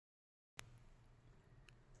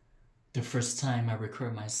The first time I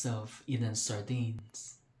record myself eating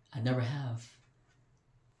sardines. I never have.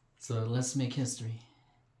 So let's make history.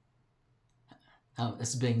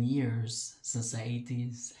 It's been years since I ate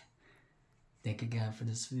these. Thank you, God, for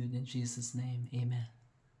this food in Jesus' name. Amen.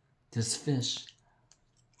 This fish.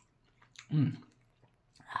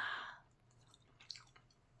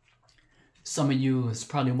 Some of you is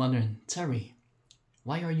probably wondering, Terry,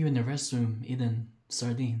 why are you in the restroom eating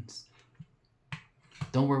sardines?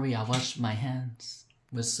 Don't worry, I washed my hands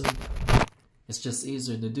with soap. It's just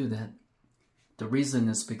easier to do that. The reason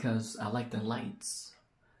is because I like the lights.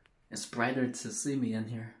 It's brighter to see me in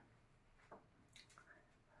here.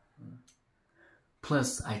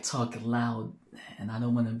 Plus, I talk loud and I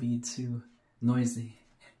don't want to be too noisy.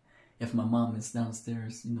 If my mom is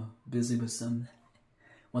downstairs, busy with something,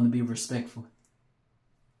 want to be respectful.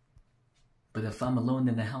 But if I'm alone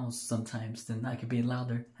in the house sometimes, then I can be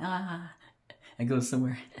louder. And go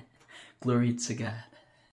somewhere. Glory to God.